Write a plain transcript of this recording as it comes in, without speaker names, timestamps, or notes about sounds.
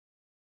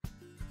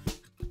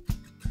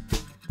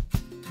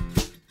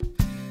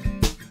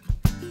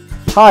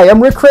Hi,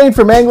 I'm Rick Crane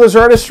from Angler's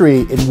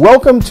Artistry, and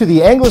welcome to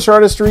the Angler's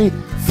Artistry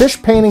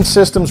Fish Painting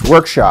Systems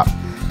Workshop.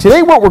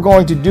 Today what we're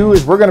going to do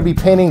is we're going to be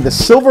painting the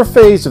silver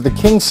phase of the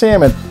king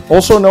salmon,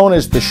 also known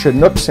as the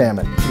Chinook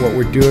salmon. What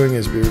we're doing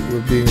is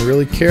we're being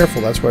really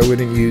careful. That's why we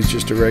didn't use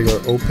just a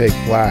regular opaque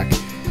black,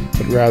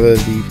 but rather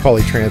the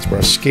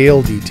polytransparent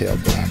scale detail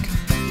black,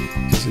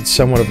 because it's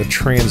somewhat of a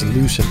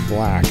translucent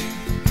black.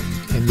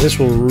 And this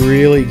will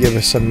really give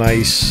us a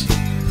nice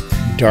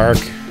dark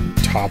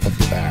top of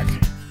the back.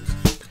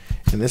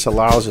 And this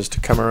allows us to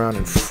come around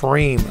and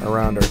frame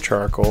around our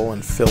charcoal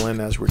and fill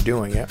in as we're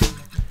doing it.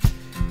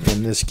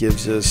 And this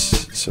gives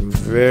us some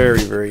very,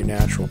 very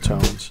natural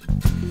tones.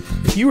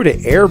 If you were to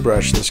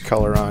airbrush this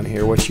color on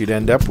here, what you'd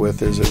end up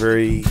with is a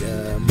very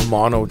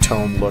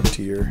monotone look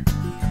to your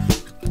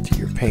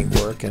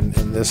paintwork. And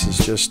this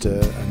is just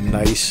a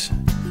nice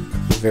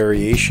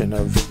variation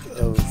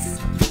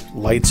of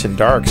lights and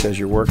darks as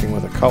you're working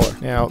with a color.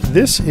 Now,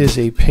 this is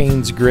a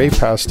Payne's Gray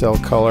Pastel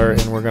color,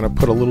 and we're going to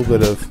put a little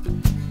bit of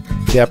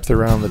depth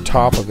around the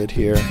top of it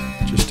here,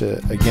 just to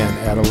again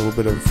add a little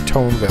bit of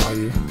tone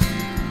value.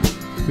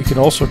 We can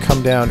also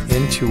come down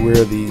into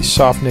where the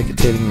soft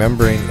nictitating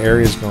membrane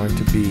area is going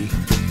to be.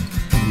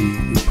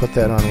 We put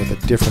that on with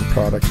a different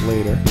product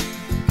later.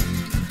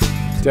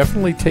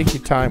 Definitely take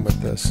your time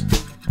with this.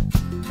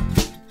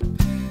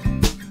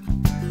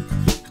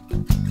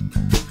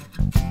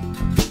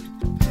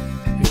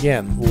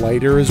 Again,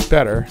 lighter is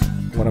better.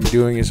 What I'm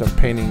doing is I'm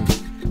painting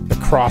the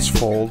cross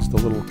folds, the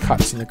little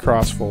cuts in the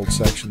cross fold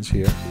sections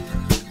here.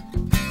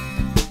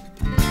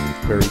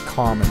 Very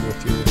common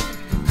with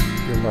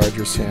your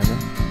larger salmon.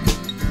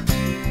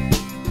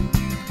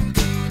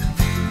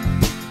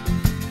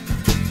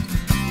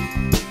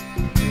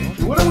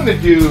 What I'm going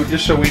to do,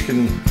 just so we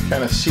can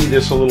kind of see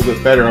this a little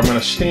bit better, I'm going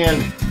to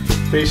stand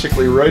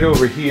basically right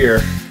over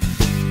here.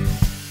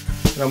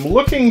 And I'm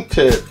looking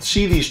to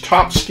see these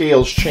top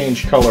scales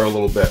change color a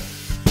little bit.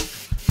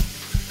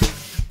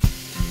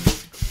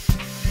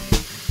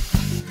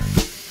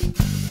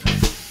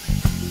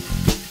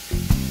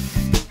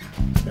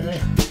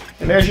 Okay.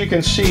 And as you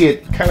can see,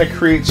 it kind of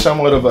creates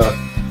somewhat of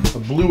a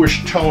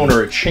bluish tone,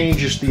 or it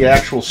changes the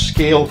actual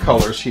scale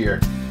colors here.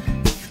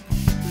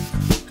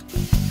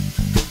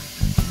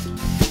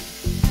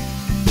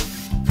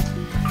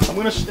 I'm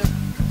going to step.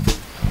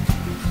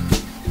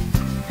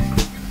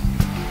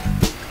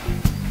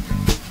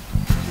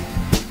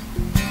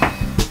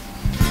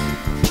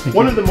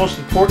 One of the most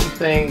important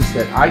things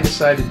that I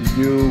decided to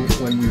do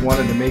when we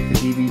wanted to make the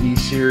DVD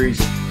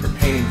series for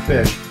painting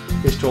fish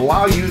is to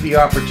allow you the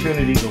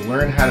opportunity to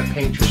learn how to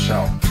paint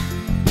yourself.